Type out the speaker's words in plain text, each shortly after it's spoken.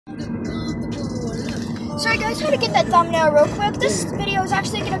Sorry guys, had to get that thumbnail real quick. This video is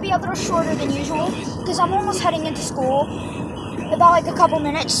actually going to be a little shorter than usual because I'm almost heading into school. About like a couple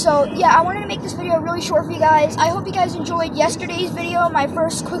minutes. So yeah, I wanted to make this video really short for you guys. I hope you guys enjoyed yesterday's video, my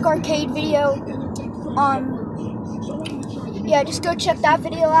first quick arcade video. Yeah, just go check that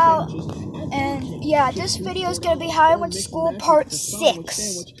video out. And yeah, this video is gonna be how I went to school, part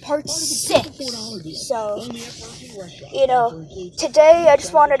 6. Part 6. So, you know, today I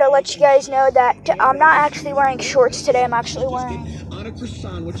just wanted to let you guys know that I'm not actually wearing shorts today. I'm actually wearing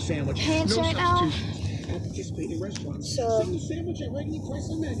pants right now. So,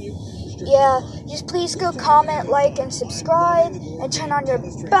 yeah, just please go comment, like, and subscribe, and turn on your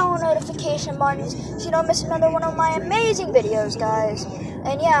bell notification buttons so you don't miss another one of my amazing videos, guys.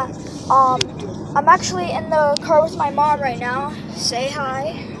 And yeah, I'm actually in the car with my mom right now. Say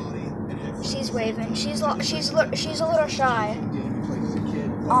hi. She's waving. She's a little shy.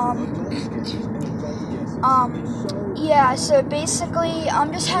 Yeah. So basically,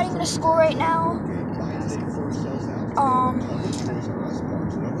 I'm just heading to school right now.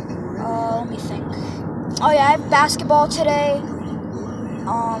 Let me think. Oh yeah, I have basketball today.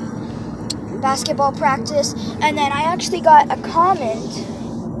 Basketball practice, and then I actually got a comment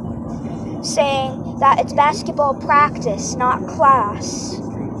saying that it's basketball practice, not class.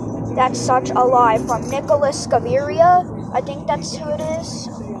 That's such a lie, from Nicholas Gaviria. I think that's who it is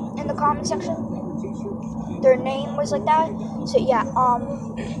in the comment section. Their name was like that. So yeah,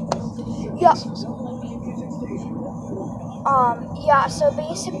 yeah, so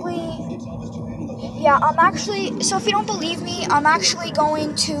basically, yeah, so if you don't believe me, I'm actually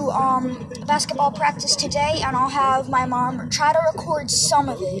going to, basketball practice today, and I'll have my mom try to record some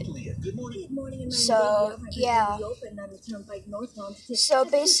of it. So, yeah. So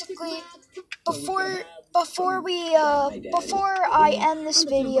basically, before I end this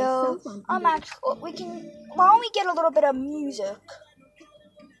video, why don't we get a little bit of music?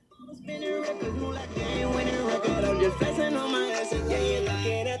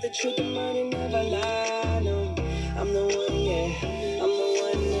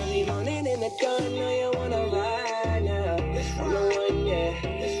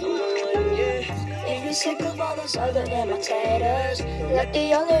 If you're sick of all those other imitators, like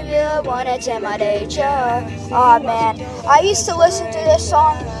the only real one that's in my nature. Aw man, I used to listen to this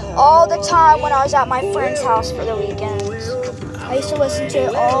song all the time when I was at my friend's house for the weekends. I used to listen to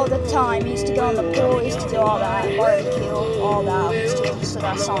it all the time. I used to go in the pool, I used to do all that, barbecue, all that. I used to listen to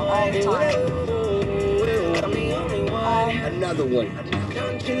that song all the time. Another one.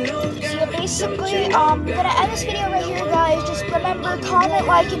 So basically, I'm gonna end this video right here, guys. Just remember, comment,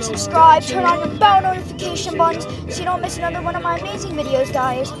 like, and subscribe. Turn on your bell notification buttons so you don't miss another one of my amazing videos,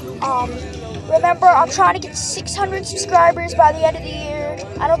 guys. Remember, I'm trying to get 600 subscribers by the end of the year.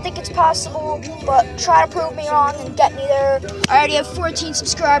 I don't think it's possible, but try to prove me wrong and get me there. I already have 14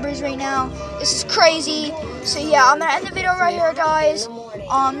 subscribers right now. This is crazy. So yeah, I'm gonna end the video right here, guys.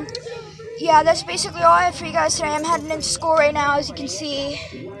 Yeah, that's basically all I have for you guys today. I'm heading into school right now, as you can see.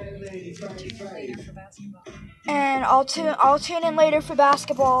 And I'll tune in later for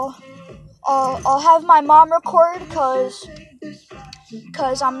basketball. I'll have my mom record, cause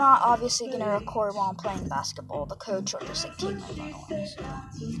I'm not obviously gonna record while I'm playing basketball. The coach will just like take my phone away. So.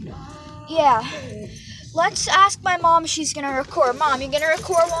 Yeah, let's ask my mom if she's gonna record. Mom, you gonna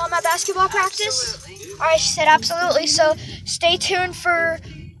record while I'm at basketball practice? Alright, she said absolutely. So stay tuned for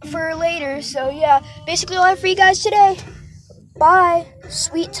later. So yeah, basically all I have for you guys today. Bye.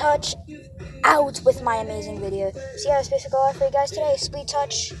 Sweet Touch out with my amazing video. So yeah, that's basically all I have for you guys today. Sweet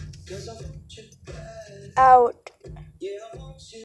Touch out.